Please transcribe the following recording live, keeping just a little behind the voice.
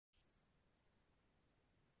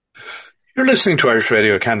You're listening to Irish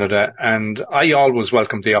Radio Canada, and I always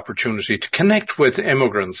welcome the opportunity to connect with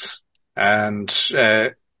immigrants and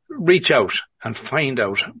reach out and find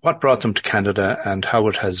out what brought them to Canada and how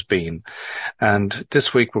it has been. And this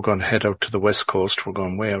week we're going to head out to the West Coast. We're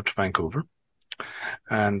going way out to Vancouver.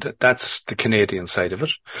 And that's the Canadian side of it.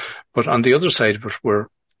 But on the other side of it, we're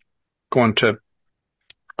going to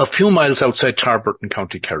a few miles outside Tarbert in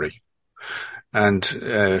County Kerry. And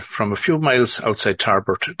from a few miles outside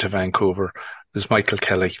Tarbert to Vancouver is Michael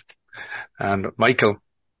Kelly. And Michael,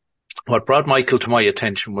 what brought Michael to my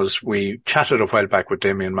attention was we chatted a while back with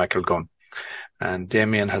Damien Michael Gunn. And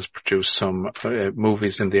Damien has produced some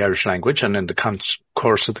movies in the Irish language. And in the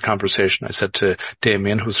course of the conversation, I said to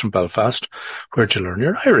Damien, who's from Belfast, where'd you learn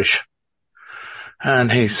your Irish? And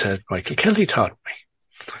he said, Michael Kelly taught me.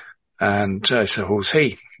 And I said, who's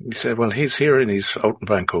he? He said, well, he's here and he's out in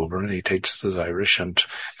Vancouver and he teaches us Irish and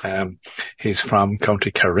he's from County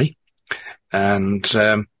Kerry. And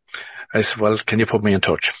I said, well, can you put me in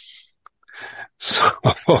touch? So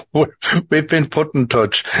we've been put in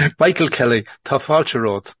touch. Michael Kelly, tá fáilte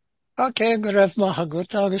ród. Okay, go raibh maith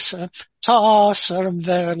agat agus tá ar an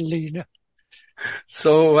bheith líne.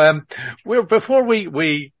 So before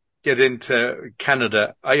we get into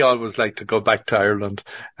Canada, I always like to go back to Ireland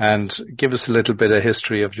and give us a little bit of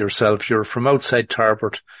history of yourself. You're from outside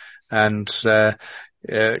Tarbert and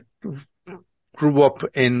grew up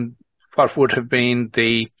in what would have been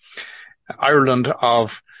the Ireland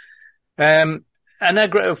of what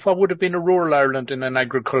would have been a rural Ireland in an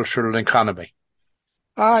agricultural economy.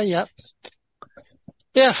 Yeah.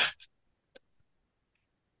 Yeah.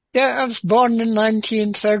 Yeah, I was born in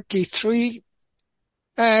 1933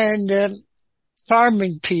 and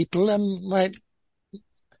farming people, and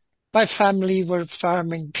my family were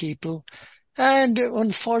farming people. And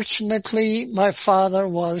unfortunately, my father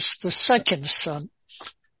was the second son.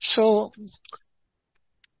 So,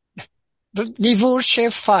 ní bhfuair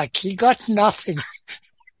sé faic, he got nothing.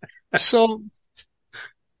 So,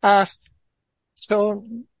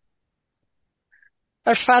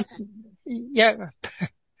 yeah,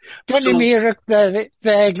 Denny Mirach the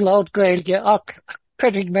Eglaud Gaelge,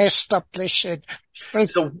 pretty messed up, they said.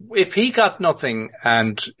 So if he got nothing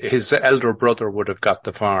and his elder brother would have got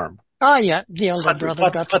the farm. Yeah, the elder brother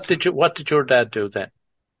got it. What did your dad do then?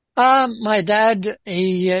 My dad,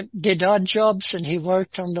 he did odd jobs and he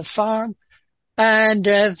worked on the farm. And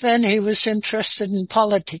then he was interested in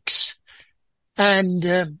politics.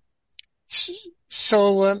 And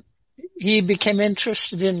so he became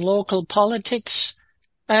interested in local politics.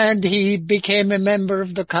 And he became a member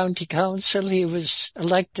of the county council. He was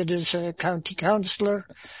elected as a county councillor.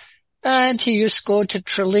 And he used to go to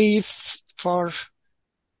Tralee for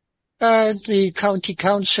the county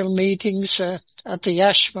council meetings at the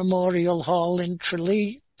Ash Memorial Hall in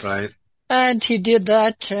Tralee. Right. And he did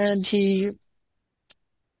that,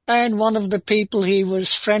 and one of the people he was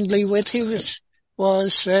friendly with,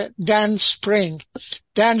 was Dan Spring.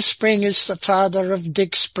 Dan Spring is the father of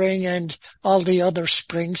Dick Spring and all the other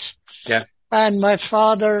Springs. Yeah. And my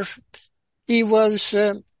father, he was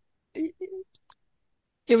up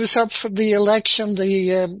for the election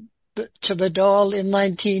to the Dáil in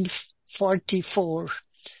 1944.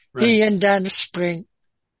 Right. He and Dan Spring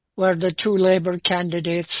were the two Labour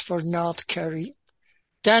candidates for North Kerry.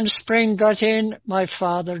 Dan Spring got in, my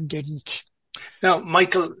father didn't. Now,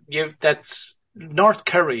 Michael, that's North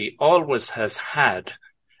Kerry always has had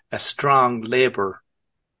a strong Labour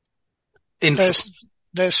influence.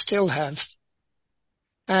 They still have.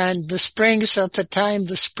 And the Springs at the time,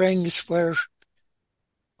 were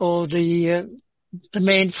the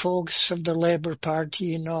main focus of the Labour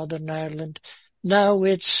Party in Northern Ireland. Now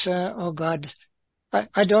it's, I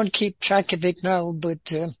don't keep track of it now, but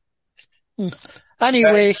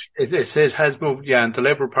anyway. It has moved, yeah, and the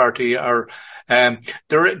Labour Party are,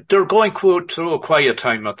 they're going through a quiet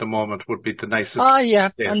time at the moment would be the nicest.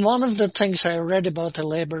 Yeah, and one of the things I read about the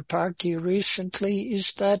Labour Party recently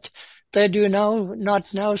is that they do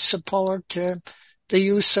not support the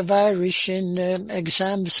use of Irish in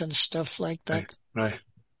exams and stuff like that. Right.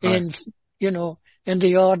 In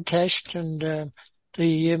the odd test and the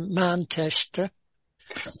man test.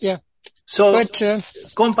 Yeah. So,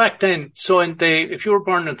 going back then, if you were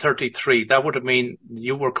born in 33, that would have mean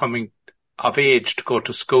you were coming of age to go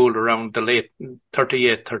to school around the late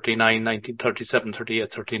 38, 39, 1937,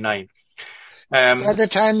 38, 39. By the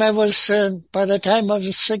time I was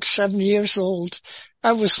 6-7 years old,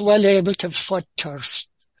 I was well able to foot turf.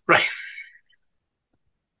 Right.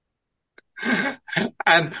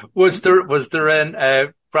 And was there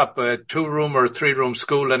a proper 2-room or 3-room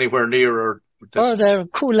school anywhere near? Or they're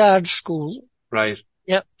Coolard School. Right.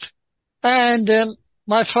 Yep. And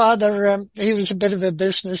my father, he was a bit of a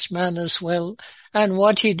businessman as well. And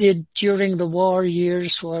what he did during the war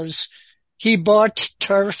years was he bought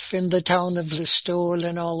turf in the town of Listowel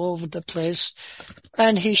and all over the place.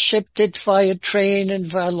 And he shipped it via train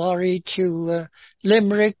and via lorry to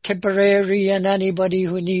Limerick, Tipperary, and anybody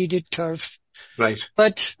who needed turf. Right.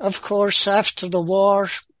 But, of course, after the war,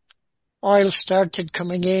 oil started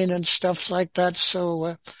coming in and stuff like that.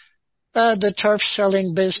 So the turf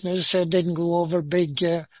selling business didn't go over big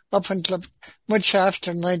up until much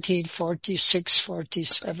after 1946,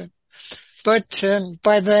 47. But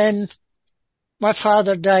by then, my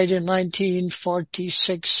father died in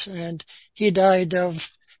 1946, and he died of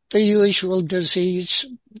the usual disease,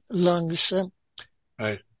 lungs.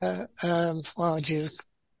 Right.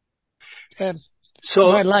 So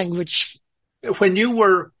my language. When you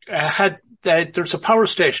were there's a power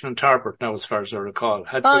station in Tarbert now, as far as I recall.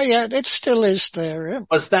 Yeah, it still is there.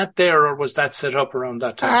 Was that there, or was that set up around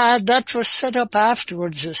that time? That was set up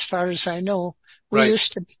afterwards, as far as I know. We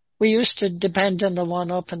used to depend on the one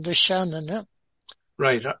up in the Shannon.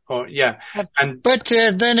 Right. Oh, yeah. But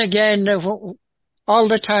then again, all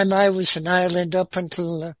the time I was in Ireland up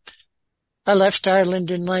until I left Ireland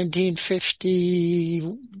in 1950,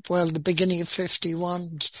 the beginning of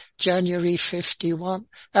 51, January 51,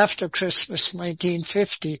 after Christmas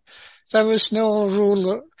 1950. There was no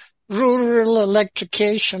rural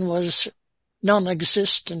electrification was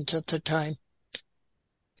non-existent at the time.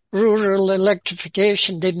 Rural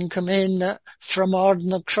electrification didn't come in from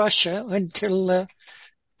Ardna Crusher until,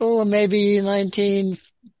 maybe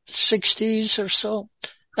 1960s or so.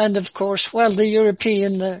 And of course, the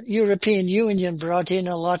European Union brought in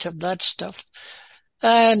a lot of that stuff.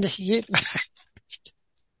 And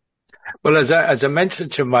well, as I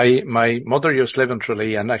mentioned to my mother used to live in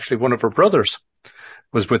Tralee, and actually one of her brothers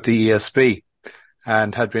was with the ESB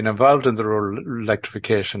and had been involved in the rural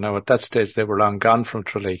electrification. Now at that stage they were long gone from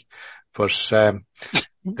Tralee, but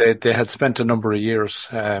they had spent a number of years,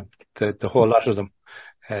 the whole lot of them,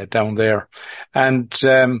 down there. And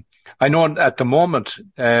I know at the moment,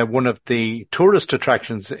 one of the tourist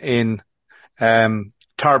attractions in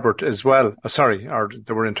Tarbert as well,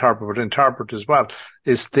 they were in Tarbert, but in Tarbert as well,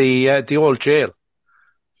 is the old jail.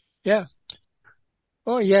 Yeah.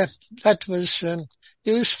 Oh, yeah. That was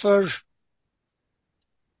used for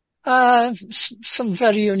some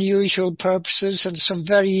very unusual purposes, and some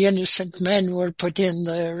very innocent men were put in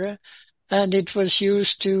there. And it was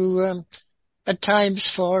used to at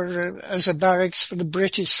times as a barracks for the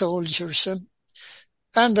British soldiers.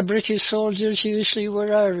 And the British soldiers usually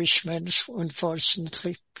were Irishmen,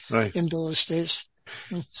 unfortunately, right, in those days.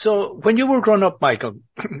 So when you were growing up, Michael,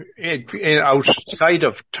 outside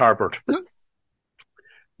of Tarbert,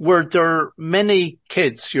 were there many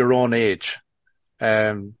kids your own age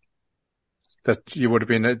that you would have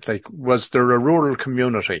been, was there a rural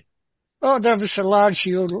community? Oh, there was a large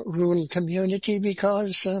rural community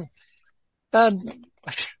because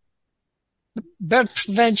birth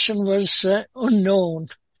prevention was unknown,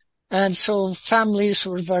 and so families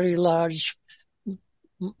were very large.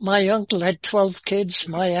 My uncle had 12 kids,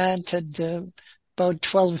 my aunt had about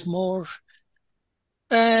 12 more,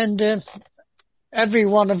 and every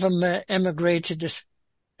one of them emigrated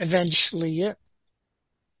eventually. Yeah.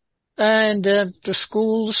 And the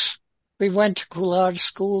schools, we went to Coulard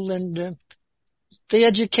School, and the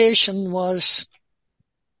education was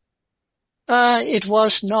it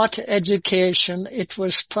was not education, it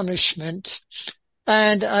was punishment.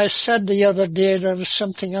 And I said the other day there was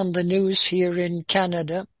something on the news here in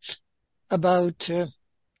Canada about a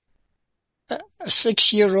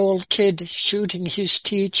 6-year-old kid shooting his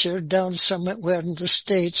teacher down somewhere in the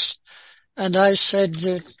States. And I said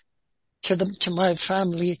to my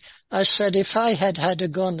family, I said, if I had had a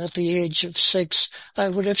gun at the age of 6, I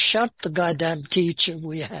would have shot the goddamn teacher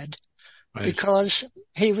we had. Right. Because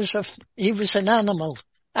he was an animal.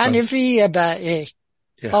 And if he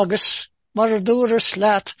August Maradura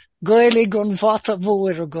slat goily gun vata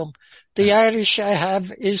vuirgum. The Irish I have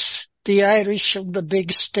is the Irish of the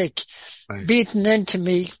big stick, right, beaten into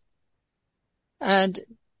me, and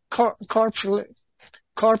corporal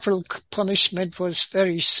punishment was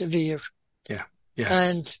very severe. Yeah, yeah,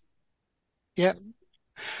 and yeah,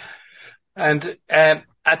 and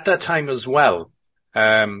at that time as well,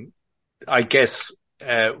 I guess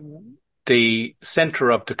the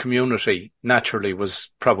centre of the community naturally was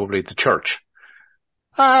probably the church.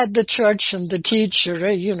 The church and the teacher,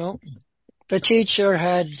 the teacher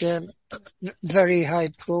had very high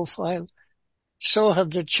profile. So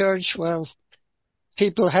had the church. Well,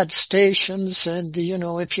 people had stations, and,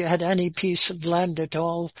 if you had any piece of land at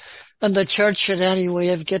all, and the church had any way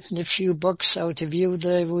of getting a few bucks out of you,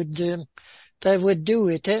 they would do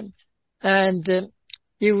it. And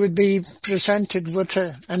you would be presented with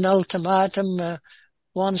an ultimatum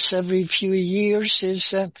once every few years,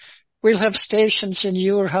 is we'll have stations in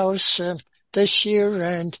your house this year,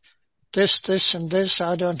 and this and this.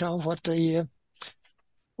 I don't know what the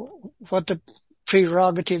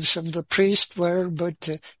prerogatives of the priest were, but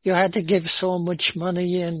you had to give so much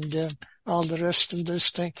money and all the rest of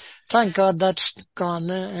this thing. Thank God that's gone.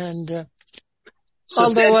 And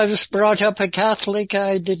although I was brought up a Catholic,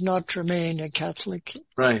 I did not remain a Catholic.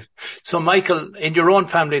 Right. So, Michael, in your own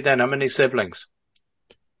family then, how many siblings?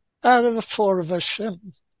 There were 4 of us.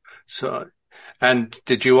 So, and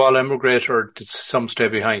did you all emigrate, or did some stay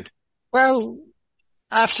behind? Well,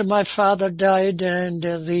 after my father died and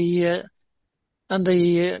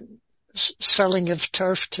the selling of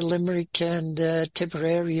turf to Limerick and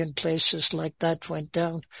Tipperary and places like that went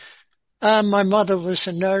down, my mother was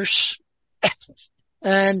a nurse,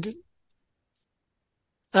 and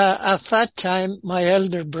at that time, my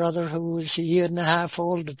elder brother, who was a year and a half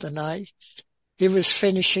older than I, he was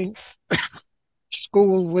finishing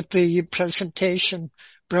school with the Presentation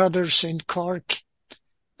Brothers in Cork,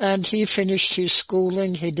 and he finished his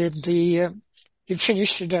schooling. He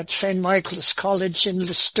finished it at St. Michael's College in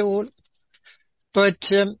Listowel, but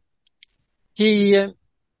he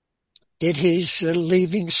did his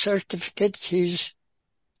leaving certificate,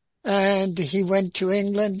 and he went to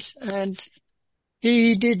England, and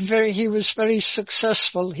he was very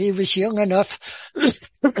successful. He was young enough.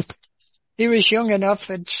 He was young enough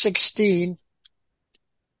at 16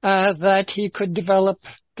 that he could develop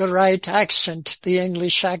the right accent, the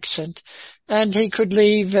English accent, and he could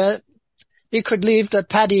leave the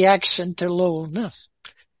Paddy accent alone.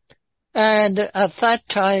 And at that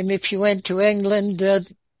time, if you went to England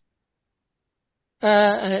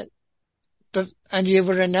and you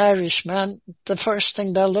were an Irishman, the first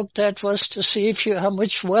thing they looked at was to see how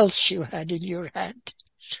much wealth you had in your hand,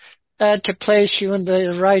 to place you in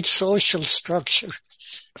the right social structure.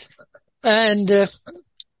 And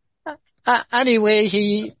anyway,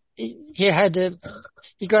 he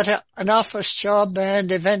got an office job,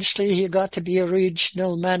 and eventually he got to be a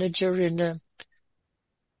regional manager in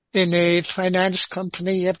a finance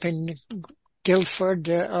company up in Guildford,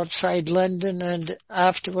 outside London, and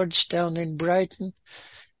afterwards down in Brighton.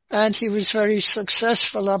 And he was very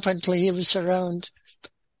successful up until he was around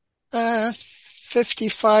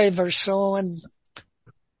 55 or so, and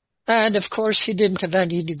of course he didn't have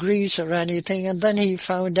any degrees or anything. And then he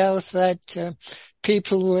found out that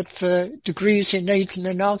people with degrees in Eton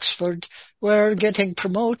and Oxford were getting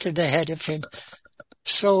promoted ahead of him.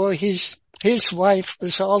 So his wife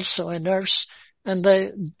was also a nurse, and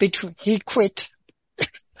he quit.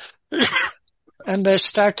 And they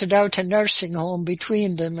started out a nursing home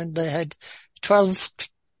between them, and they had 12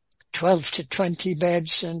 to 20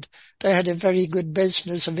 beds, and they had a very good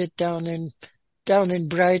business of it down in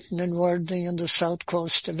Brighton and Worthing on the south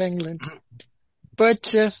coast of England. But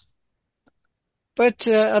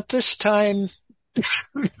at this time,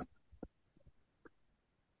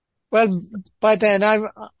 well, by then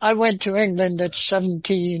I went to England at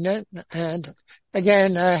 17, and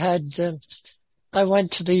again I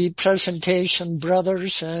went to the Presentation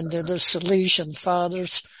Brothers and the Salesian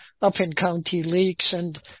Fathers up in County Leaks,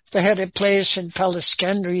 and they had a place in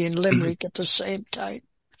Pallaskenry in Limerick at the same time.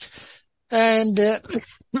 And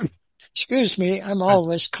excuse me, I'm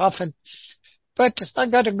always coughing. But I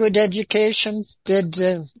got a good education, did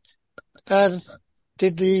the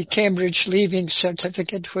Cambridge Leaving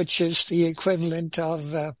Certificate, which is the equivalent of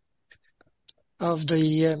the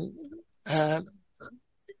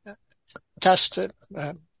test of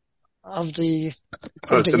the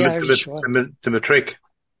Irish one. The matric.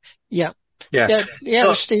 Yeah.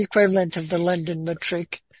 It's the equivalent of the London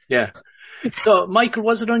matric. Yeah. So, Michael,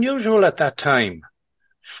 was it unusual at that time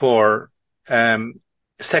for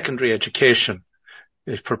secondary education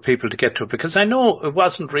for people to get to it? Because I know it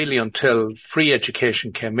wasn't really until free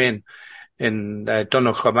education came in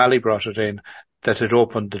Donogh O'Malley brought it in, that it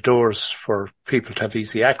opened the doors for people to have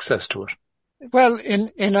easy access to it. Well,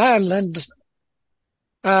 in Ireland,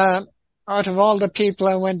 out of all the people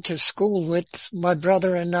I went to school with, my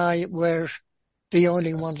brother and I were the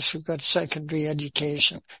only ones who got secondary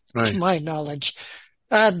education, to my knowledge.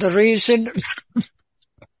 The reason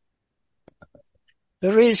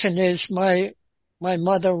is my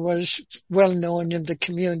mother was well known in the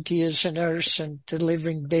community as a nurse and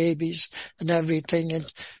delivering babies and everything, and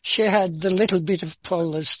she had the little bit of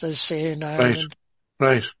pull, as they say in Ireland.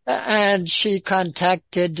 Right. And she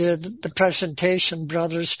contacted the Presentation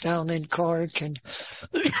Brothers down in Cork and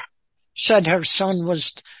said her son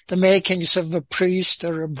was the makings of a priest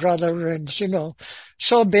or a brother, and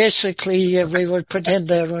so basically we were put in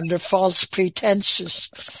there under false pretenses.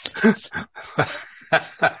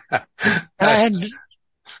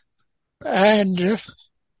 and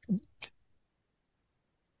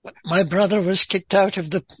my brother was kicked out of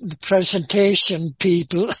the presentation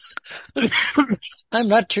people. I'm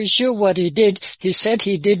not too sure what he did. He said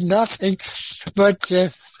he did nothing, but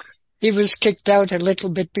he was kicked out a little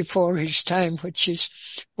bit before his time, which is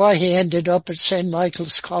why he ended up at St.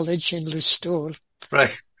 Michael's College in Listowel.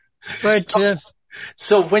 Right. But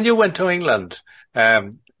so when you went to England,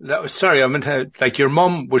 sorry, I meant like your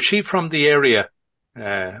mum, was she from the area?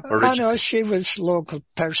 No, she was a local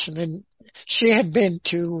person, and she had been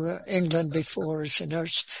to England before as a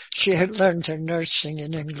nurse. She had learned her nursing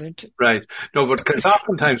in England. Right. No, but because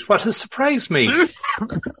oftentimes what has surprised me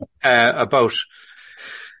about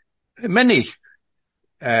many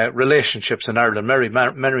relationships in Ireland, many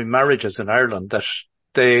marriages in Ireland, that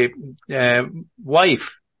the wife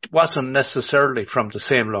wasn't necessarily from the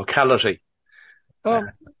same locality. Oh,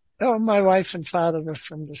 my wife and father were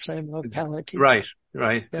from the same locality. Right,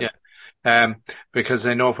 yeah. Because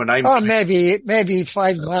I know when I'm... Oh, maybe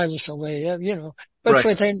 5 miles away, but right.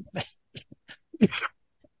 Within...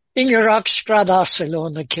 In your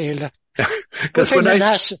Oxford-Osselona, Kayla. Within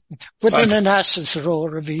an ass's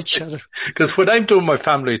roar of each other. Because when I'm doing my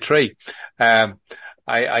family tree, I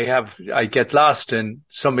get lost in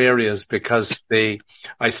some areas because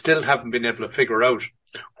I still haven't been able to figure out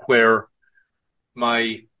where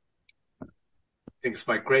my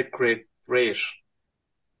great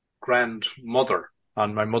grandmother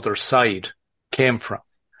on my mother's side came from,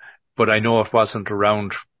 but I know it wasn't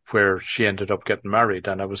around where she ended up getting married,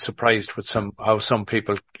 and I was surprised with how some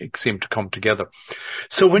people seem to come together.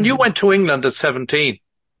 So when you went to England at 17,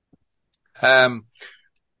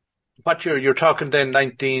 what you're talking then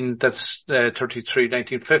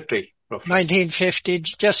 1950 roughly. 1950,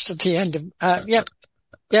 just at the end of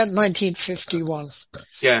 1951.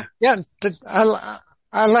 Yeah.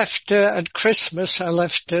 I left at Christmas. I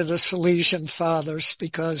left the Salesian Fathers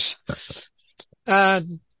because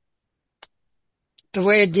the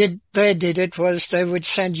way they did it was they would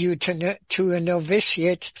send you to a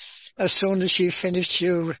novitiate as soon as you finished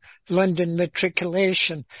your London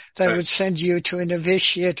matriculation. They would send you to a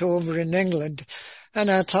novitiate over in England. And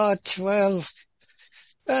I thought, well,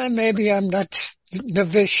 maybe I'm not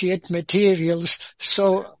novitiate materials.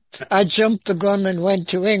 So I jumped the gun and went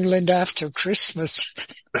to England after Christmas.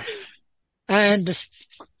 And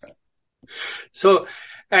so...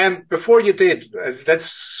 before you did, let's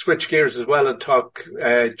switch gears as well and talk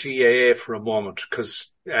GAA for a moment, because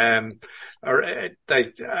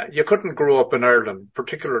you couldn't grow up in Ireland,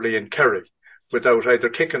 particularly in Kerry, without either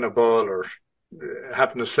kicking a ball or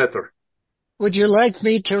having a sliotar. Would you like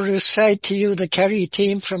me to recite to you the Kerry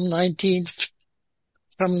team from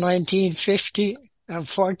 1950 and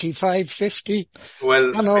 45-50?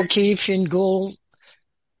 Well, John O'Keefe in goal,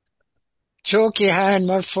 Joe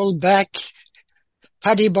Kehanmer full back,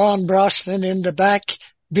 Paddy Bawn Brosnan in the back,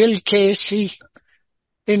 Bill Casey.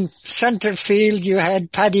 In centre field, you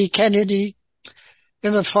had Paddy Kennedy.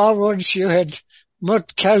 In the forwards, you had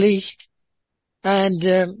Mutt Kelly and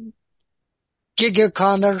Gig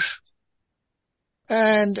O'Connor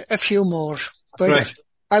and a few more. But right.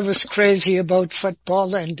 I was crazy about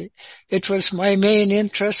football, and it was my main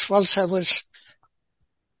interest whilst I was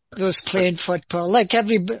playing football, like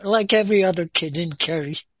every other kid in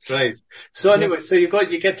Kerry. Right. So anyway, so you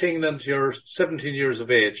get to England, you're 17 years of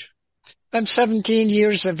age. I'm 17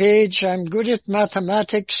 years of age. I'm good at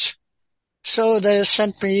mathematics. So they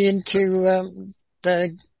sent me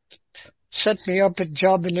up a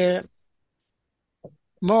job in a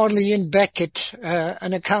Morley and Beckett,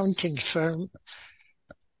 an accounting firm.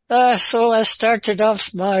 So I started off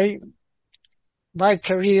my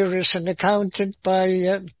career as an accountant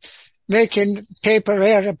by making paper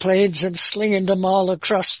aeroplanes and slinging them all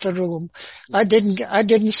across the room. I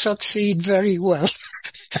didn't succeed very well.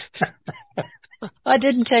 I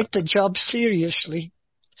didn't take the job seriously.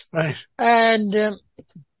 Right. And the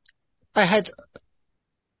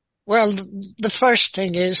first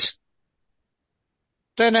thing is,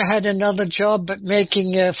 then I had another job at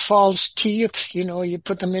making false teeth. You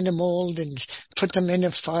put them in a mold and put them in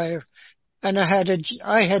a fire. And I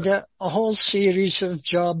had a whole series of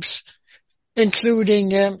jobs,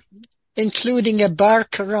 including a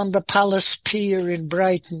barker on the Palace Pier in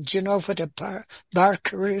Brighton. Do you know what a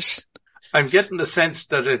barker is? I'm getting the sense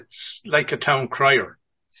that it's like a town crier.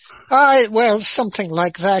 Well, something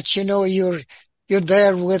like that. You're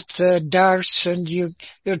there with darts, and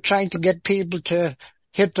you're trying to get people to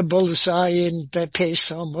hit the bullseye, and they pay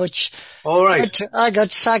so much. All right. But I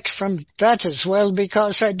got sacked from that as well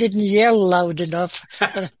because I didn't yell loud enough.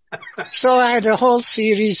 So I had a whole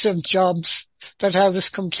series of jobs that I was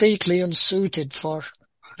completely unsuited for.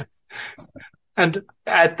 And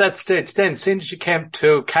at that stage then, since you came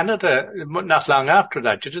to Canada, not long after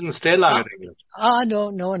that, you didn't stay long in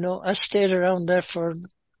England. No. I stayed around there for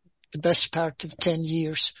the best part of 10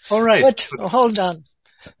 years. All right. But hold on.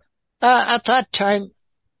 At that time,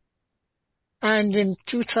 and in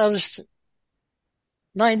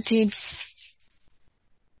 2019,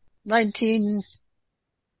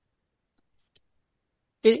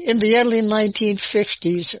 in the early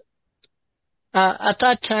 1950s, at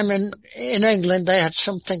that time in England, they had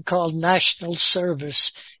something called national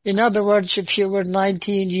service. In other words, if you were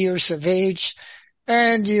 19 years of age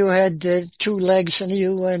and you had 2 legs in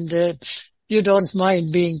you and you don't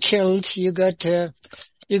mind being killed, you got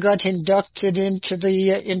inducted into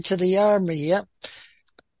the army. Yeah.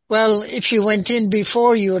 Well, if you went in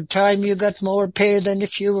before your time, you got more pay than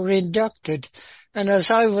if you were inducted. And as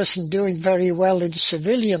I wasn't doing very well in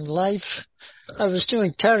civilian life, I was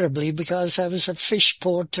doing terribly because I was a fish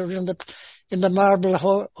porter in the Marble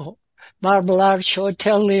Arch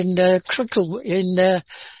Hotel in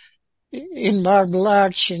Marble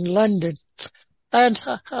Arch in London, and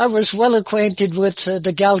I was well acquainted with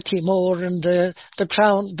the Galtymore and the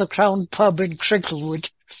Crown Pub in Cricklewood.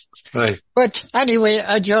 Right. But anyway,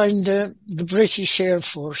 I joined the British Air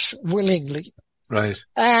Force willingly. Right.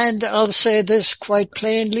 And I'll say this quite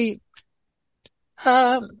plainly.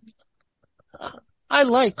 I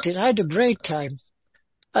liked it. I had a great time.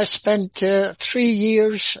 I spent 3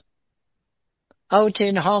 years out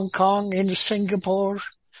in Hong Kong, in Singapore,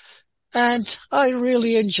 and I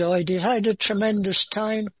really enjoyed it. I had a tremendous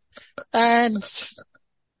time, and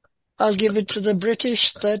I'll give it to the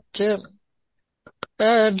British that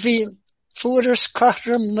vi furas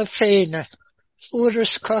carrum na féine,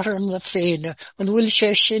 and will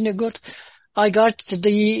she shinnegut. I got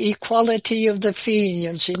the equality of the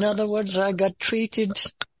Fenians. In other words, I got treated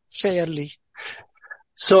fairly.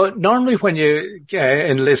 So normally when you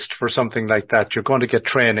enlist for something like that, you're going to get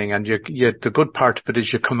training, and the good part of it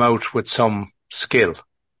is you come out with some skill.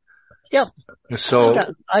 Yeah. So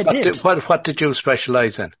I did. What did you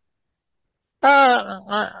specialize in?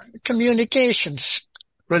 Communications.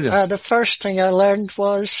 Brilliant. The first thing I learned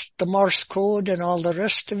was the Morse code and all the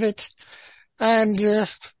rest of it. And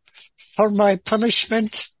for my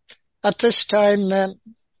punishment, at this time,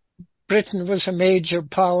 Britain was a major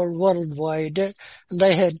power worldwide, and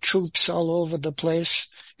they had troops all over the place.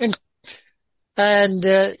 In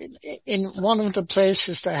one of the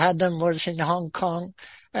places they had them was in Hong Kong,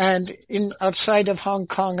 and outside of Hong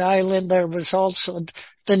Kong Island there was also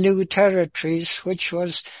the New Territories, which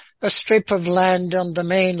was a strip of land on the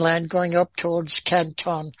mainland going up towards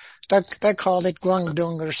Canton. They call it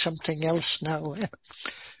Guangdong or something else now.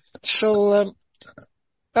 So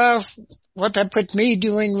what they put me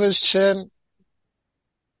doing was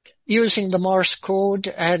using the Morse code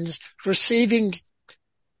and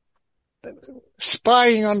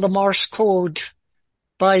spying on the Morse code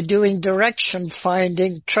by doing direction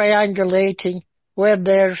finding, triangulating where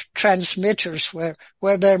their transmitters were,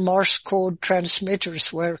 where their Morse code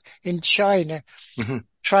transmitters were in China,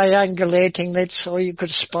 triangulating it so you could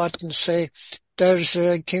spot and say, there's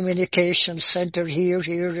a communication center here,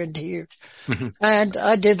 and here. And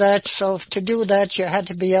I did that. So to do that, you had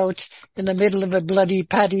to be out in the middle of a bloody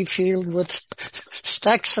paddy field with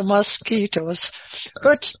stacks of mosquitoes.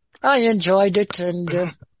 But I enjoyed it,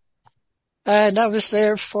 and I was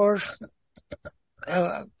there for,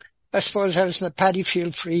 I suppose I was in the paddy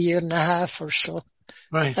field for 1.5 years or so.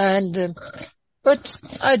 Right. And, but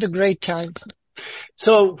I had a great time.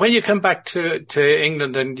 So when you come back to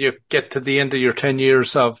England and you get to the end of your 10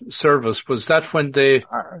 years of service, was that when I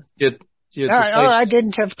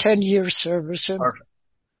didn't have 10 years service.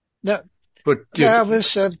 No. But I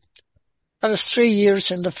was 3 years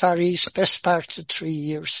in the Far East, best part of 3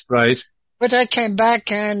 years. Right. But I came back,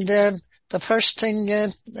 and the first thing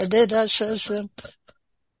I did, I says,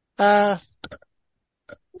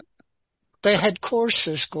 they had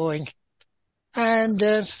courses going. And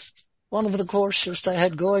one of the courses they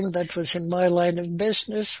had going that was in my line of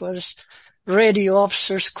business was radio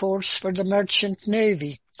officers course for the Merchant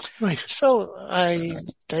Navy. Right. So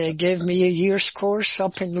they gave me a year's course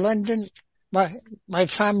up in London. My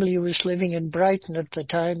family was living in Brighton at the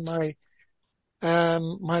time. My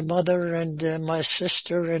mother and my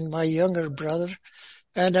sister and my younger brother.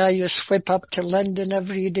 And I used to whip up to London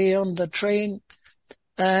every day on the train,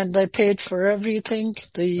 and I paid for everything,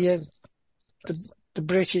 the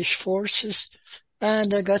British forces,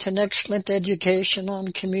 and I got an excellent education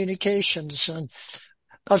on communications. And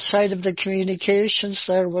outside of the communications,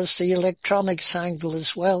 there was the electronics angle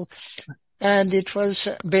as well. And it was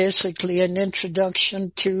basically an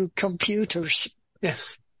introduction to computers. Yes.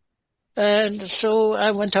 And so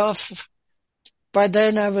I went off. By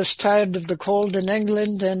then I was tired of the cold in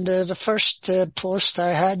England, and the first post I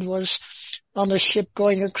had was on a ship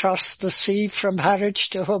going across the sea from Harwich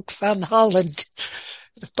to Hook van Holland.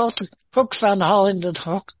 Both Hook van Holland and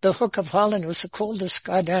the Hook of Holland was the coldest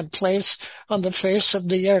goddamn place on the face of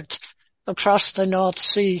the earth across the North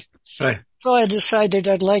Sea. Right. So I decided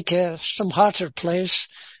I'd like some hotter place,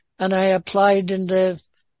 and I applied, and they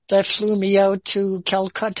flew me out to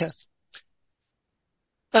Calcutta.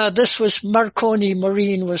 This was Marconi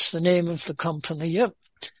Marine was the name of the company, yep.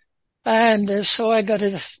 And so I got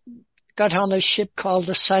on a ship called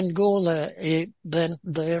the Sangola then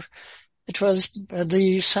there. It was,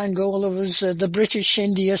 the Sangola was the British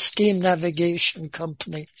India Steam Navigation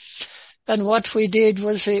Company. And what we did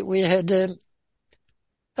was we had a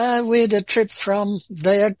trip from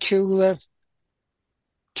there to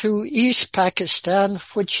East Pakistan,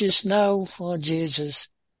 which is now, oh Jesus,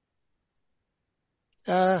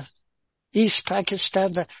 East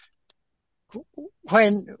Pakistan.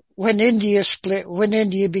 When India split, when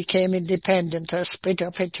India became independent, I split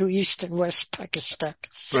up into East and West Pakistan.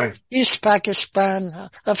 Right. East Pakistan,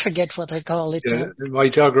 I forget what they call it. Yeah, my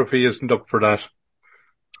geography isn't up for that.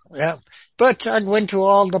 Yeah, but I went to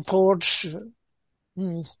all the ports,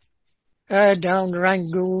 down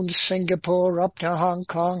Rangoon, Singapore, up to Hong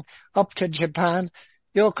Kong, up to Japan,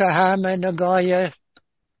 Yokohama, Nagoya,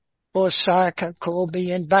 Osaka,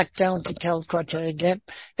 Kobe, and back down to Calcutta again.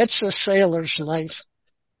 It's a sailor's life.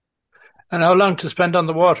 And how long to spend on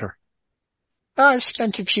the water? I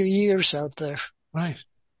spent a few years out there. Right.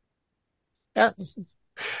 Yeah,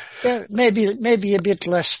 maybe a bit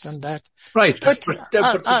less than that. Right. But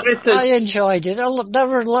I enjoyed it. There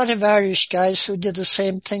were a lot of Irish guys who did the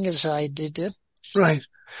same thing as I did. Right.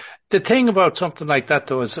 The thing about something like that,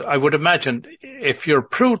 though, is I would imagine if you're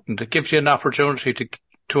prudent, it gives you an opportunity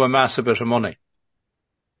to amass a bit of money.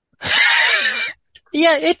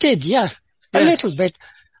 Yeah, it did, yeah. A little bit.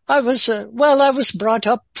 I was brought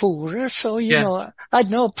up poor, so, you know, I'd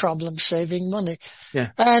no problem saving money.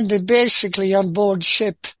 Yeah. And basically on board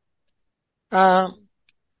ship, unless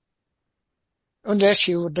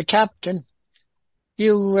you were the captain,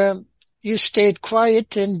 you stayed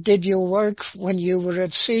quiet and did your work when you were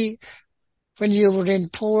at sea. When you were in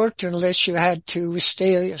port, unless you had to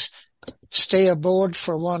stay aboard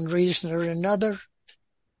for one reason or another,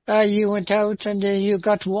 you went out and you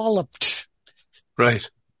got walloped. Right.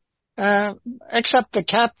 Except the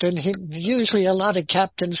captain. Usually a lot of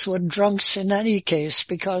captains were drunks in any case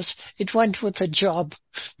because it went with the job.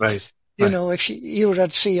 Right. You know, if you were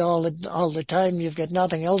at sea all the time, you've got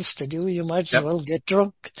nothing else to do. You might as well get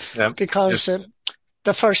drunk. Yep. Because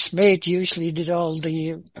the first mate usually did all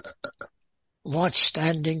the watch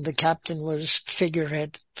standing. The captain was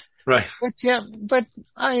figurehead. Right. But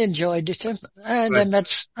I enjoyed it, and right.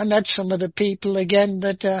 I met some of the people again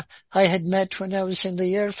that I had met when I was in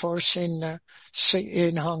the Air Force in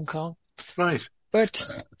Hong Kong. Right. But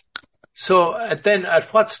so then,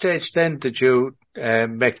 at what stage then did you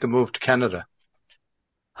make the move to Canada?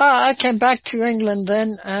 I came back to England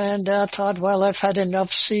then, and I thought, well, I've had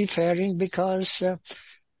enough seafaring because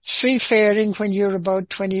seafaring when you're about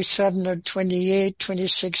 27 or 28,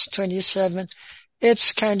 26, 27.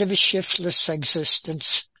 It's kind of a shiftless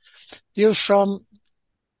existence. You're from,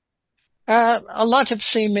 a lot of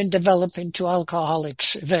seamen develop into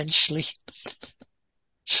alcoholics eventually.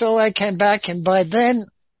 So I came back, and by then,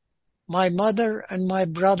 my mother and my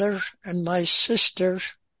brother and my sister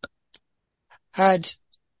had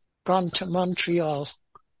gone to Montreal.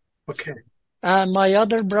 Okay. And my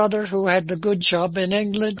other brother, who had the good job in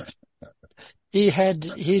England,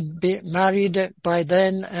 he'd be married by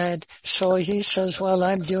then, and so he says, well,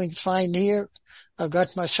 I'm doing fine here. I've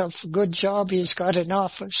got myself a good job. He's got an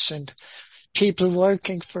office and people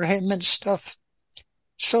working for him and stuff.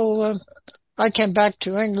 So I came back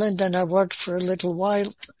to England and I worked for a little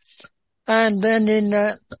while. And then in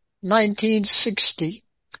 1960,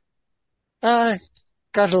 I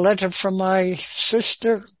got a letter from my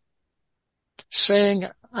sister saying,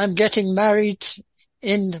 I'm getting married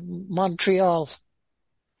in Montreal.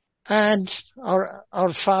 And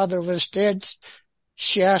our father was dead.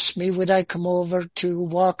 She asked me, would I come over to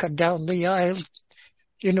walk her down the aisle,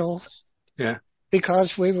 you know. Yeah.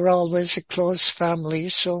 because we were always a close family.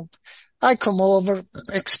 So I come over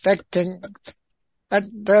expecting that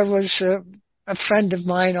there was a friend of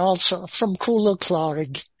mine also from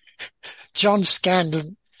Coolaclorig, John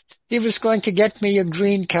Scanlon. He was going to get me a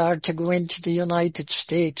green card to go into the United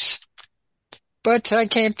States. But I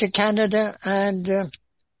came to Canada, and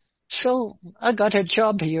so I got a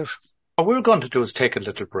job here. What we're going to do is take a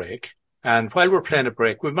little break. And while we're playing a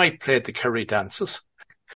break, we might play the Kerry dances.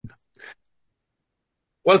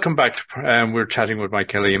 Welcome back. We're chatting with Mike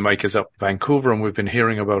Kelly, and Mike is up in Vancouver, and we've been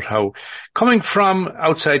hearing about how coming from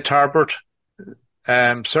outside Tarbert,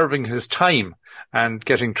 serving his time and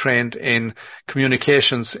getting trained in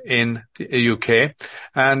communications in the UK,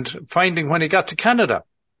 and finding when he got to Canada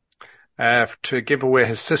to give away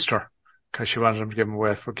his sister, because she wanted him to give him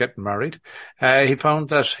away for getting married, he found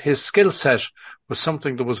that his skill set was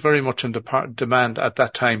something that was very much in demand at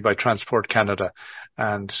that time by Transport Canada.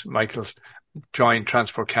 And Michael joined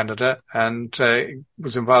Transport Canada and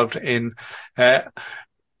was involved in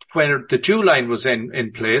when the Dew line was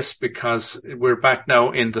in place, because we're back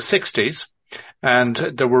now in the 60s.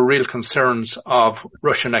 And there were real concerns of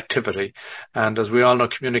Russian activity. And as we all know,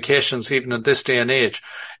 communications, even in this day and age,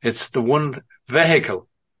 it's the one vehicle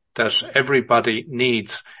that everybody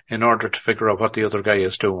needs in order to figure out what the other guy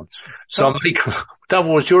is doing. So, Michael, that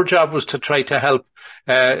was your job, was to try to help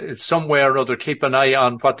some way or other keep an eye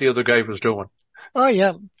on what the other guy was doing. Oh,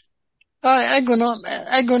 yeah. I go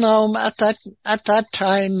home at that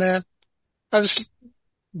time. I was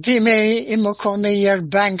Vime Imokoni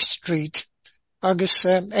Bank Street. Agus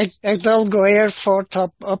Edalgo Airport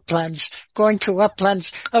Uplands, going to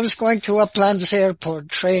Uplands. I was going to Uplands Airport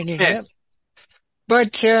training. Yeah.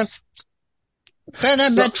 But then I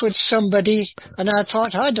met with somebody, and I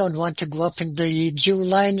thought, I don't want to go up in the Dew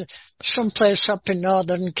line, someplace up in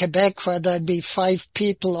northern Quebec where there'd be 5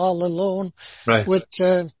 people all alone, right, with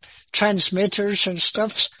transmitters and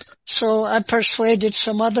stuff. So I persuaded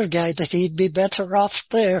some other guy that he'd be better off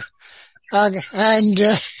there.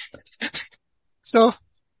 So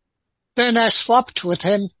then I swapped with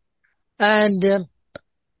him, and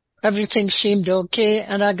everything seemed okay,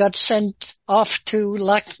 and I got sent off to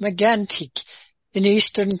Lac-Mégantic in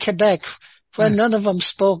eastern Quebec, where none of them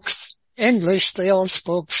spoke English, they all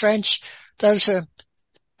spoke French. There's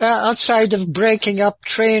outside of breaking up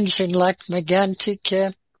trains in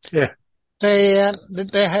Lac-Mégantic,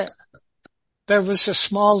 there was a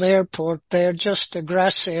small airport there, just a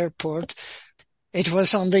grass airport. It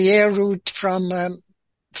was on the air route from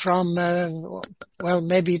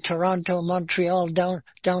maybe Toronto, Montreal, down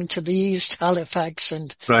to the east, Halifax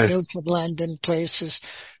and Newfoundland and places.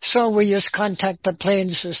 So we just contact the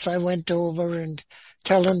planes as I went over and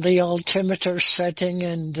tell them the altimeter setting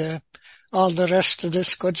and all the rest of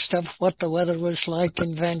this good stuff, what the weather was like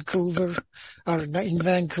in Vancouver,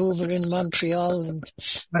 in Montreal,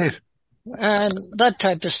 and that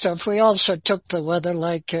type of stuff. We also took the weather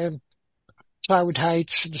like cloud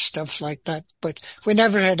heights and stuff like that, but we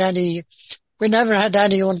never had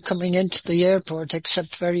anyone coming into the airport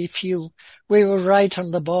except very few. We were right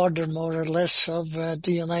on the border, more or less, of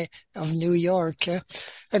New York,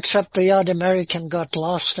 except the odd American got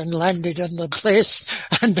lost and landed in the place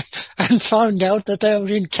and found out that they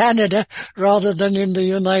were in Canada rather than in the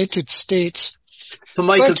United States. So,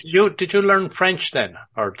 Michael, did you learn French then,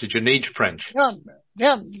 or did you need French?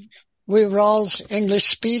 Yeah. We were all English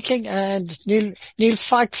speaking, and Neil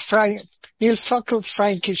Fuckle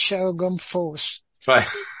Frankish Fos. Right.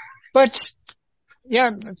 But yeah,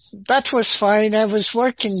 that was fine. I was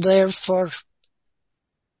working there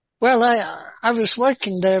I was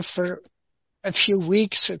working there for a few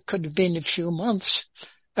weeks. It could have been a few months,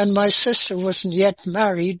 and my sister wasn't yet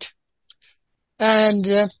married,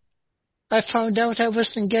 and I found out I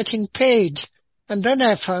wasn't getting paid. And then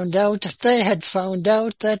I found out that they had found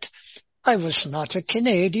out that I was not a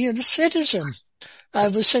Canadian citizen. I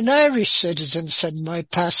was an Irish citizen, said my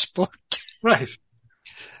passport. Right.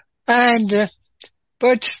 And,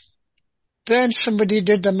 but then somebody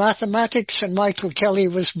did the mathematics, and Michael Kelly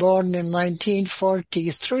was born in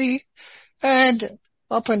 1943, and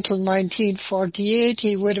up until 1948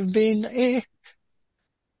 he would have been a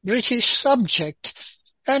British subject.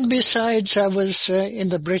 And besides, I was in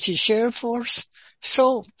the British Air Force.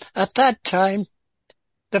 So at that time,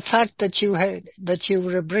 the fact that you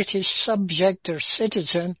were a British subject or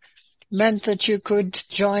citizen meant that you could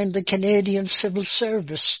join the Canadian Civil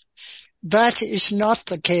Service. That is not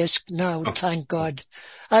the case now, thank God.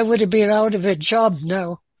 I would have been out of a job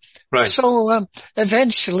now. Right. So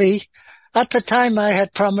eventually At the time, I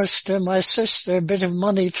had promised my sister a bit of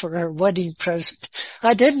money for her wedding present.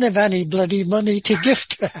 I didn't have any bloody money to give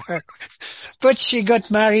to her. But she got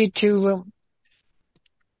married to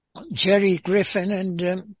Jerry Griffin,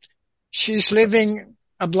 and she's living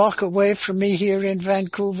a block away from me here in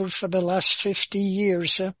Vancouver for the last 50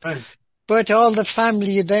 years. Right. But all the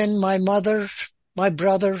family then, my mother, my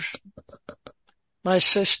brother, my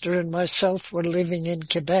sister and myself were living in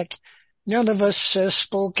Quebec. None of us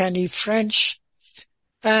spoke any French.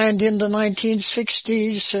 And in the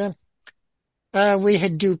 1960s, we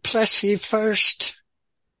had Duplessis first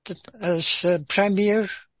as premier.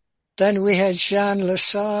 Then we had Jean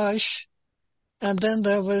Lesage. And then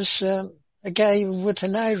there was a guy with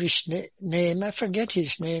an Irish name. I forget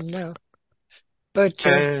his name now. But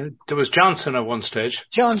there was Johnson at one stage.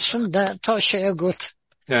 Johnson, that Toshe Agut.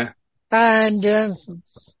 Yeah. And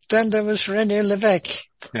then there was René Levesque.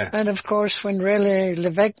 Yeah. And of course, when René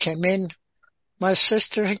Levesque came in, my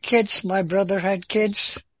sister had kids, my brother had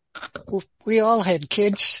kids. We all had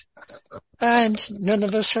kids. And none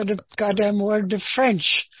of us had a goddamn word of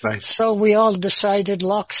French. Right. So we all decided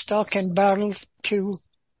lock, stock and barrel to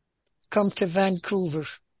come to Vancouver.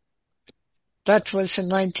 That was in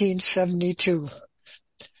 1972.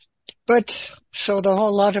 But, so the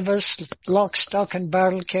whole lot of us, lock, stock and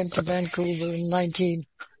barrel, came to Vancouver in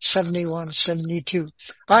 1971, 72.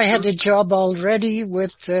 I had a job already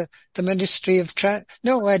with the Ministry of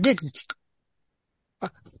No, I didn't.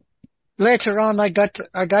 Later on, I got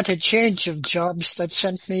a change of jobs that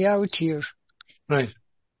sent me out here. Right.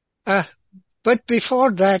 But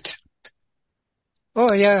before that,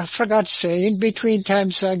 oh yeah, I forgot to say, in between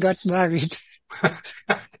times I got married.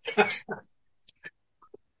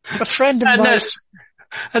 A friend of mine.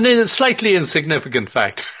 And in a slightly insignificant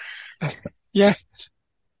fact. Yeah.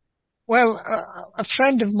 Well, a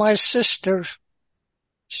friend of my sister,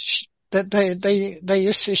 that they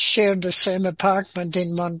used to share the same apartment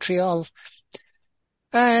in Montreal.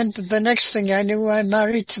 And the next thing I knew, I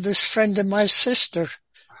married to this friend of my sister,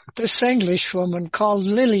 this English woman called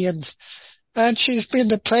Lillian. And she's been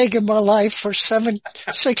the plague of my life for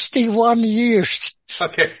 61 years.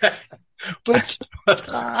 Okay. But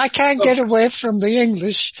I can't get away from the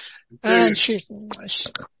English. And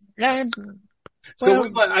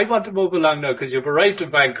I want to move along now because you've arrived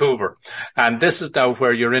in Vancouver, and this is now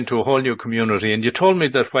where you're into a whole new community. And you told me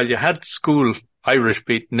that while you had school Irish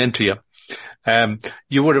beaten into you,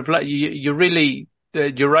 you would have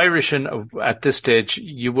you're Irish, and at this stage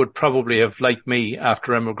you would probably have, like me,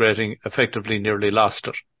 after emigrating, effectively nearly lost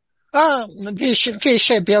it. Vi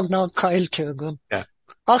sé beag ná cailte gum. Yeah.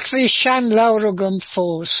 Ach vi shan laura gum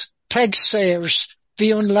fós, Peg Sayers,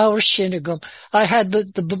 vi un laura shinagum. I had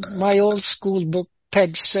my old school book,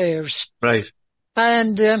 Peg Sayers. Right.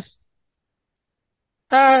 And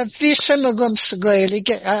vi simagum sagaili.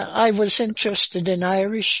 I was interested in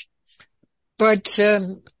Irish, but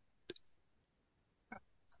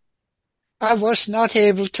I was not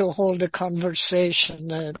able to hold a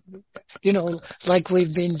conversation, like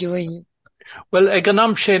we've been doing. Well,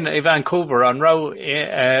 eganam sin in Vancouver on rau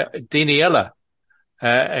dini ella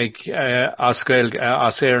asgail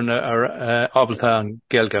asern abalta an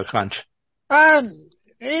gelga kanch.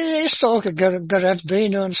 Is so garaf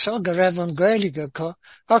bino and so garaf on gaeliga ko.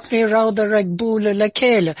 Akni rau the reg bula la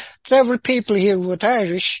kele. There were people here with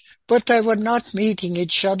Irish, but they were not meeting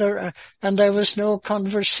each other, and there was no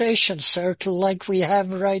conversation circle like we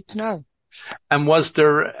have right now. And was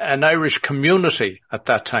there an Irish community at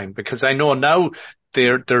that time? Because I know now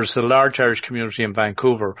there's a large Irish community in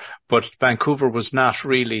Vancouver, but Vancouver was not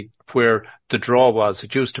really where the draw was.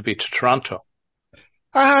 It used to be to Toronto.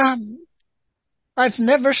 I've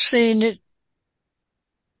never seen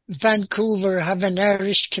Vancouver have an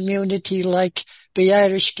Irish community like the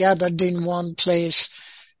Irish gathered in one place.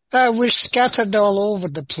 We're scattered all over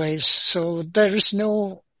the place, so there's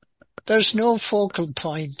no focal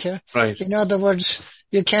point. Right. In other words,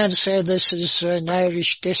 you can't say this is an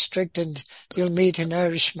Irish district and you'll meet an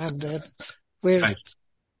Irishman there.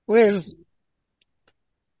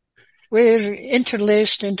 We're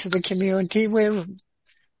interlaced into the community.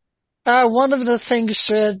 One of the things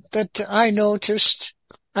that I noticed,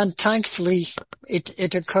 and thankfully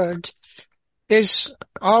it occurred, is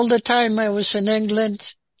all the time I was in England,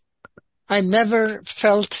 I never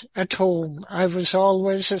felt at home. I was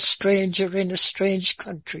always a stranger in a strange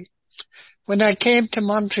country. When I came to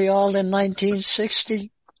Montreal in 1960,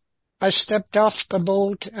 I stepped off the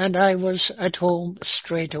boat and I was at home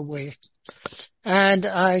straight away. And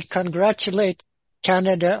I congratulate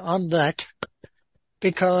Canada on that,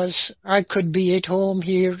 because I could be at home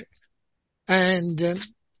here and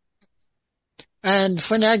And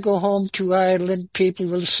when I go home to Ireland, people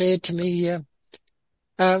will say to me,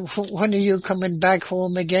 when are you coming back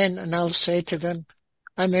home again? And I'll say to them,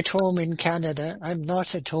 I'm at home in Canada. I'm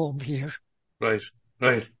not at home here. Right,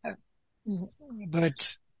 right. But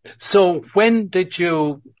So when did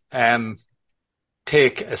you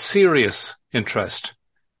take a serious interest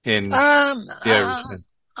in the Irish?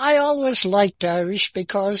 I always liked Irish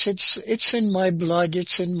because it's in my blood,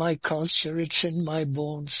 it's in my culture, it's in my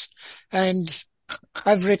bones. And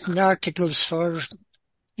I've written articles for,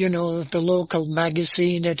 the local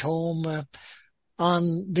magazine at home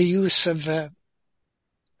on the use of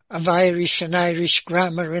Irish and Irish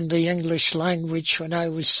grammar in the English language when I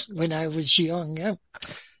was young. Yeah.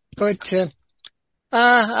 But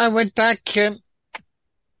I went back.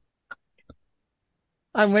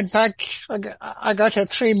 I got a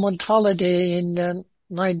 3-month holiday in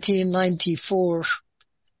 1994,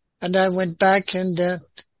 and I went back and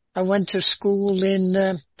I went to school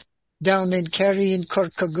down in Kerry in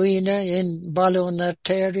Corcaguina in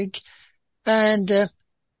Ballonaterig, and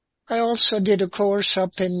I also did a course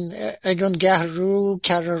up in Egungaharu,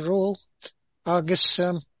 Carrow, August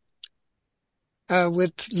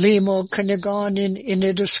with Limo Cunningan in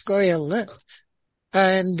Iduscoil,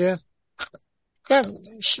 and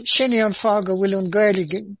Shinny on Faga will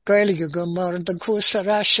Gaeliga gum or the Kusa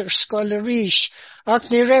Rasher Scholarish, Ak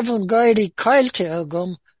ni Revon Gaeli Kailte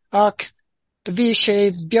agum, Ak the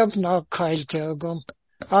Vishe Bjogna Kailte agum,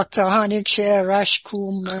 Ak the Hanik Share Ash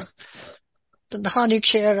Kum, the Hanik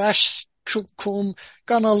Share Ash Kum,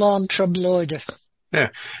 Ganalon Trabloide. Yeah,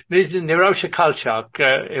 Nirosha Kalchak,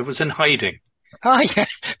 it was in hiding. Ah, yeah,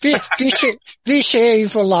 Vishe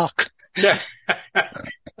Volok. Yeah.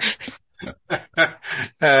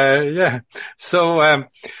 Yeah.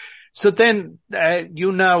 So then, there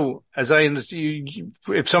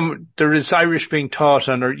is Irish being taught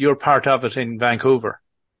and you're part of it in Vancouver.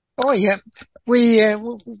 Oh yeah.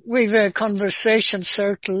 We've a conversation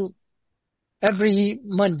circle every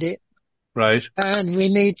Monday. Right. And we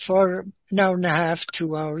meet for an hour and a half,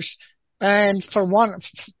 2 hours. And for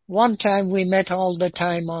one time we met all the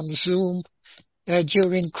time on Zoom.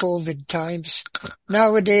 During COVID times.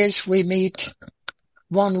 Nowadays we meet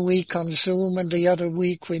 1 week on Zoom and the other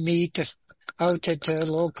week we meet out at a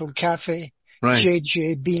local cafe, right.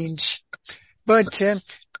 JJ Beans. But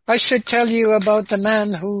I should tell you about the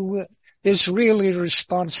man who is really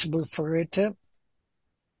responsible for it.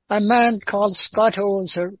 A man called Scott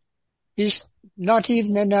Ozer. He's not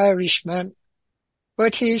even an Irishman,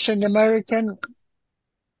 but he's an American.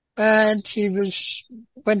 And he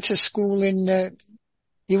went to school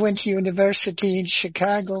he went to university in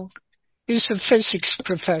Chicago. He's a physics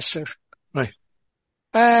professor. Right.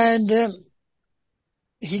 And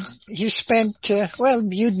he spent,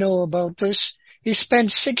 you'd know about this. He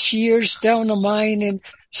spent 6 years down a mine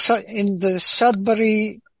in the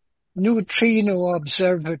Sudbury Neutrino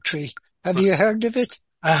Observatory. Have you heard of it?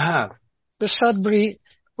 I have. The Sudbury,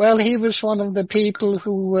 he was one of the people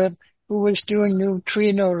who was doing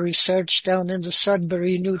neutrino research down in the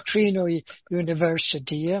Sudbury Neutrino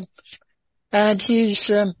University, yeah? And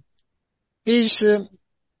he's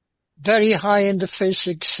very high in the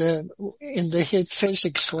physics, in the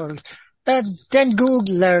physics world. Then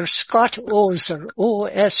Google Scott Ozer,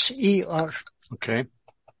 O-S-E-R. Okay.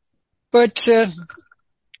 But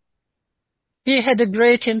he had a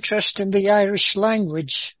great interest in the Irish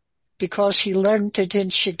language because he learned it in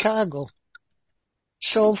Chicago.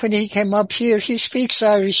 So when he came up here, he speaks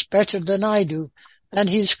Irish better than I do. And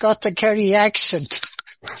he's got the Kerry accent.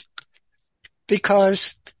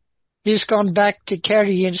 Because he's gone back to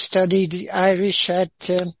Kerry and studied Irish at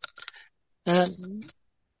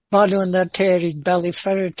Ballonaterig,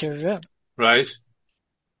 Ballyferreter. Right.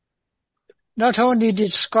 Not only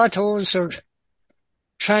did Scott Ozer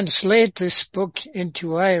translate this book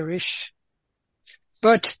into Irish,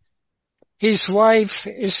 but his wife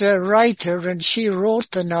is a writer and she wrote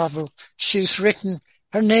the novel.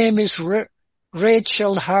 Her name is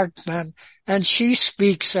Rachel Hartman, and she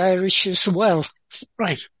speaks Irish as well.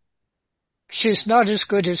 Right. She's not as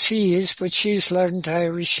good as he is, but she's learned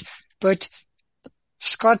Irish. But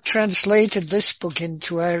Scott translated this book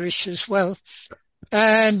into Irish as well.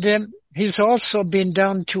 And he's also been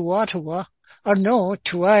down to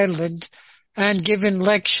to Ireland, and given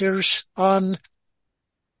lectures on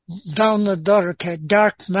down the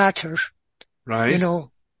dark matter, right?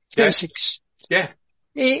 Physics. Yeah.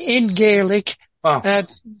 In Gaelic,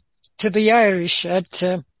 to the Irish at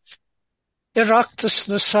Oireachtas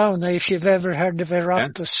na Saona. If you've ever heard of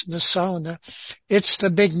Oireachtas na Saona, it's the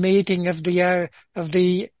big meeting of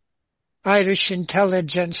the Irish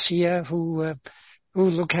intelligentsia who who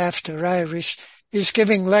look after Irish. He's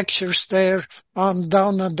giving lectures there on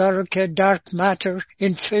down on dark matter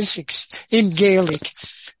in physics, in Gaelic.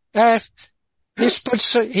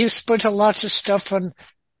 He's put a lot of stuff on.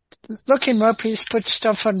 Look him up. He's put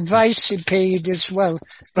stuff on Vicipede as well.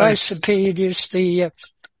 Right. Vicipede is the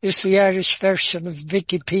Irish version of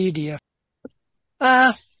Wikipedia.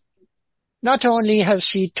 Not only has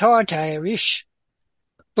he taught Irish,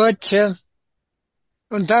 but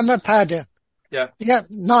Undamapada. Yeah. Yeah,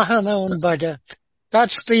 Nahanon Bada.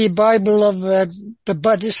 That's the Bible of the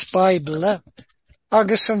Buddhist Bible.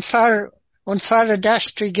 Agus on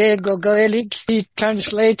Faradastri Go Gaelic, he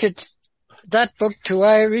translated that book to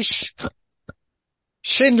Irish.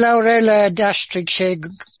 Sin Laurella Dastrig She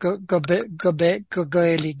Go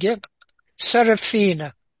Gaelic.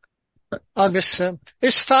 Serafina. Agus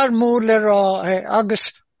is far múler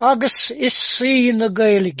agus is sí na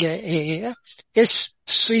Gaelige, is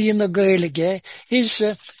sí na Gaelige. He's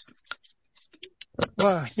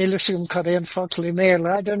well, Nilusum Korean Fotley Mail.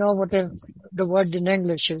 I don't know what the word in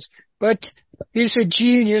English is, but he's a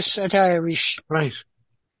genius at Irish. Right.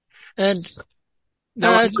 And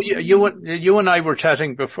now, you and I were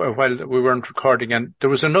chatting before while we weren't recording, and there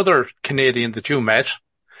was another Canadian that you met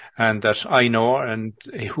and that I know, and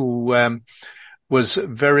who was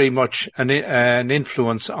very much an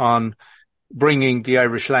influence on bringing the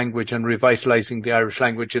Irish language and revitalising the Irish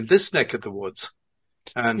language in this neck of the woods.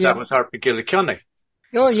 And that was Tarbert Gilliconny.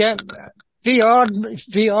 Oh, yeah. The odd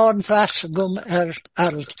Vassagum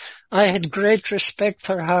Harold. I had great respect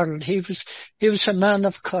for Harold. He was a man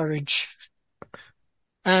of courage.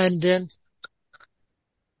 And,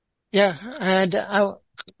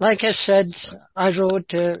 like I said, I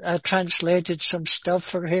translated some stuff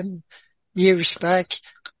for him years back,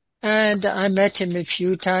 and I met him a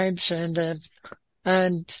few times, and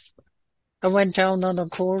I went down on a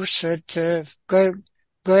course at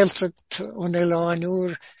Gaeltacht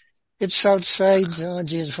Unelawnur. It's outside,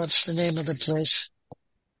 what's the name of the place?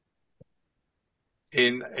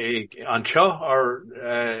 In Anshaw or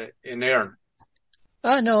in Erin?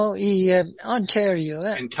 No, Ontario.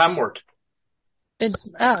 In Tamworth. In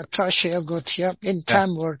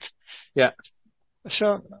Tamworth. Yeah.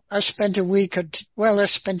 So I spent a week in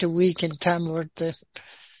Tamworth,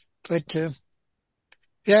 but I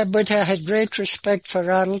had great respect for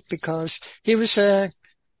Harold because he was an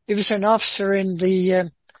officer in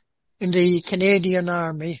the Canadian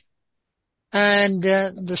Army, and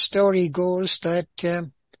the story goes that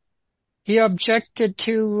he objected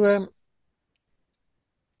to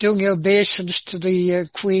doing obeisance to the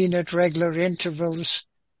Queen at regular intervals,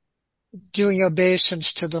 doing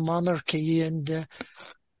obeisance to the monarchy, and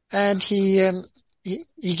he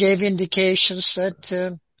gave indications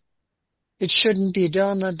that it shouldn't be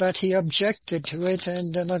done and that he objected to it,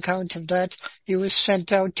 and on account of that he was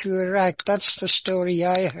sent out to Iraq. That's the story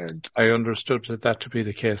I heard. I understood that to be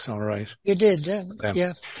the case, all right. You did,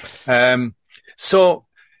 yeah. So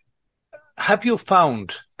have you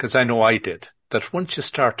found, because I know I did, that once you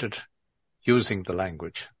started using the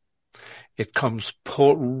language, it comes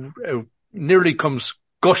nearly comes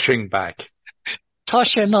gushing back.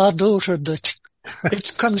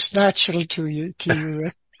 It comes natural to you.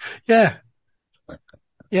 Yeah.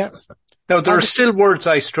 Yeah. Now there are still words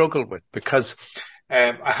I struggle with because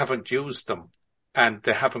I haven't used them and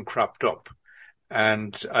they haven't cropped up.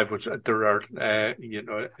 And I've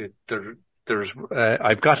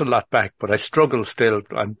got a lot back, but I struggle still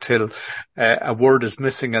until a word is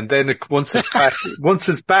missing, and then once it's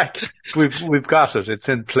back, we've got it. It's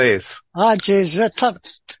in place. Jeez,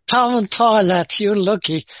 Tom toilet, you're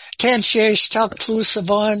lucky. Can't you stop close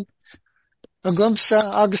on? Agumsa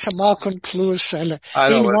Agsamakun close in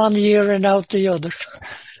 1 year and out the other.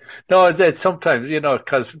 No, it's sometimes,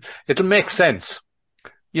 because it'll make sense.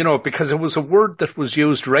 Because it was a word that was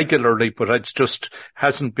used regularly, but it just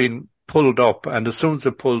hasn't been pulled up. And as soon as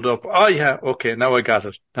it pulled up, oh yeah, okay, now I got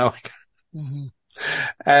it.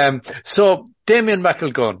 Mm-hmm. So Damien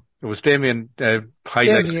McElgunn, it was Damien, Damien,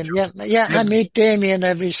 yeah, I meet Damien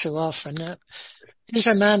every so often. He's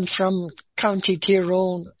a man from County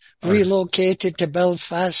Tyrone, relocated to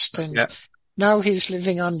Belfast, and now he's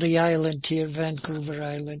living on the island here, Vancouver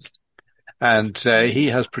Island. And he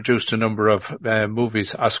has produced a number of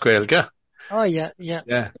movies, Asquelga. Oh, yeah.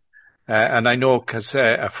 And I know because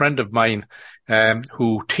a friend of mine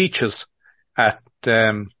who teaches at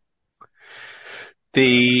the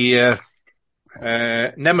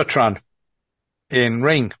Nematron in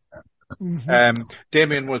Ring,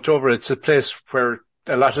 Damien went over. It's a place where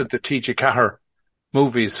a lot of the T.J. Cahir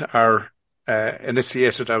movies are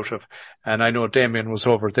initiated out of. And I know Damien was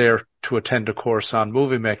over there to attend a course on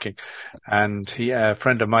movie making. And a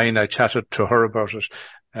friend of mine, I chatted to her about it.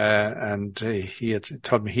 And he had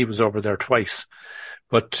told me he was over there twice.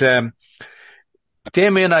 But,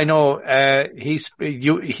 Damien, I know,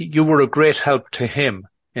 you were a great help to him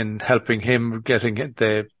in helping him getting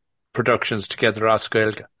the productions together,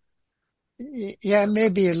 Oscailga. Yeah,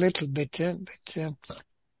 maybe a little bit, but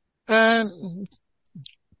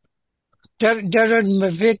Darren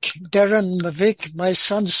Mavic, my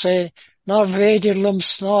son say, "Nor veder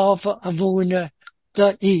lumsnav avuna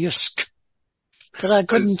the iusk." That I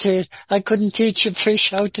couldn't teach a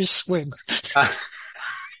fish how to swim.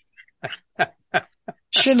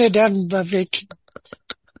 Shinna Darren Mavic.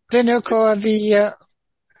 Binako avi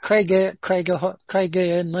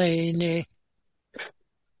Craiga nine.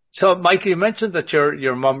 So, Mike, you mentioned that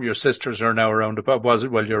your mum, your sisters are now around about, was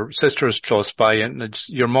it? Well, your sister is close by and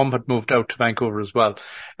your mum had moved out to Vancouver as well.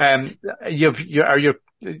 How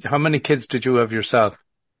many kids did you have yourself?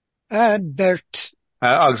 Bert.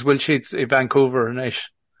 Ogs will she's Vancouver and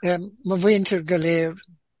ish. My winter galer.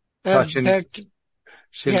 Bert.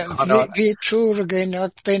 Vi trúr again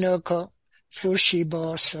at Binoko. Fushi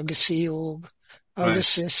boss, Agassi og.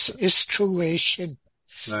 Agus is truation.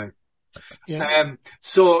 Right. Yeah.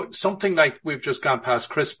 So something like we've just gone past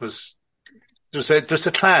Christmas. There's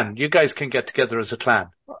a clan. You guys can get together as a clan.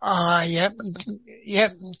 Yeah.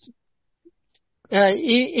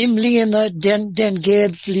 Imliana den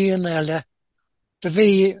ged vlianella. The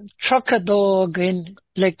vi truckadog in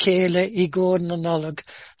Lekele I Gordon and Oleg.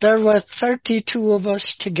 There were 32 of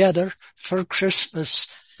us together for Christmas.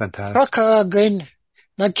 Fantastic. Truckadog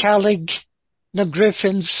na Calig, na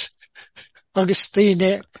Griffins,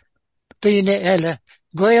 Augustine, Dine Ella.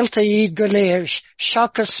 Gweilta I Galer,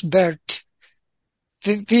 Shakas Bert.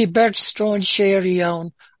 Vi Bert Strone Sherry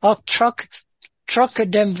on. Och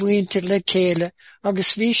truckadem winter Lekele.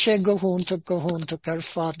 August vi go hunta per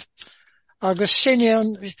fad. Agus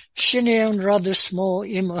sinnean rather smó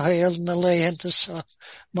imahéil na leihananta sa,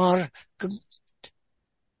 mar go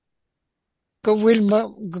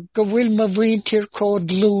bhfuil ma bhaintir cód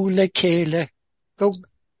lú le céile,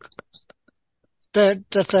 that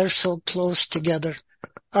they're so close together.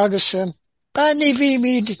 Agus, ní bhí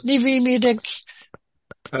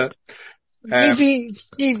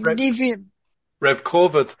Rev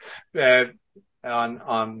COVID,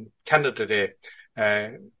 on Canada Day,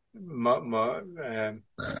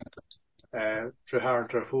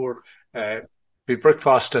 we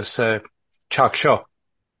breakfast as Chak Shaw.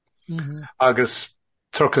 Agus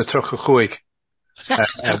trucha chuig.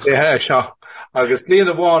 Agus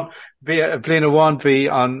bliana one be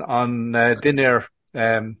on dinner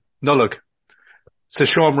nullag. Sa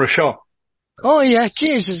Shomra Shaw. Oh yeah,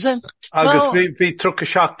 Jesus. Agus be trucha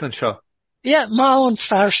shachtan Shaw. Yeah, my own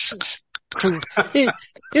farce.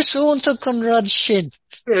 It's on to Conrad Shin.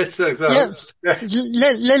 Yes, exactly.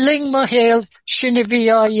 Le ling ma héil sinna bhí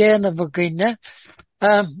á dhéanamh a gine.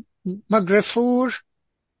 Ma grafúr,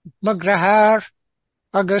 ma grahar,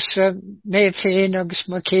 agus mé féin agus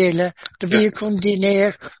ma céile. Da bhí chun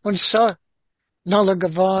dinéir, an sa nala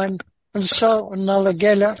gabhain, an sa an nala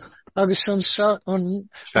geile, agus an sa an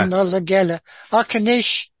nala geile. Ac yn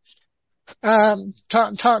ish,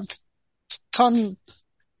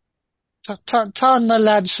 Tá na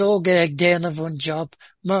lads óga ag déanamh an job.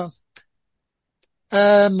 Ma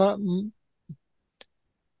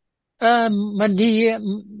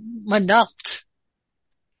nacht.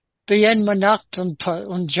 Dhéan ma nacht an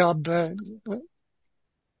job an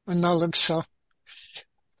nollag so.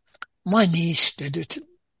 My niece did it.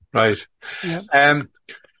 Right. Yeah.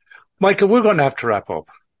 Michael, we're going to have to wrap up.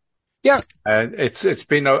 Yeah. It's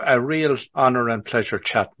been a real honor and pleasure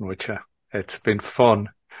chatting with you. It's been fun.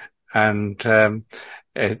 And I'm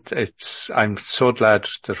so glad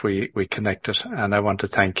that we connected, and I want to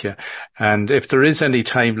thank you. And if there is any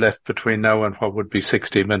time left between now and what would be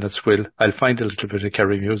 60 minutes, I'll find a little bit of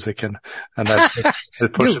Kerry music and I'll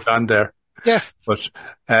put it on there. Yeah. But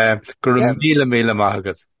gur míle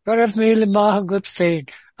maithagad. Gur míle maithagad féin.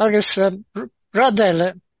 Agus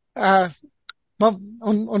radelle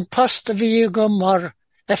an pasta bhí go mar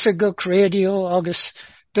efigach radio agus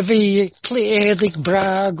da bhí cléadig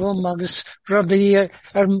bra gom agus rudaí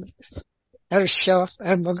seo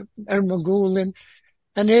magúlin.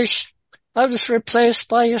 And I was replaced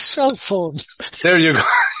by a cell phone. There you go.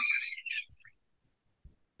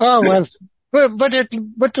 Oh well.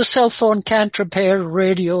 But the cell phone can't repair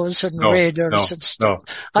radios and radars and stuff.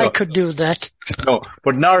 I could do that. No,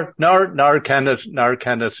 but nor can it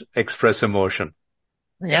express emotion.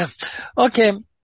 Yeah. Okay.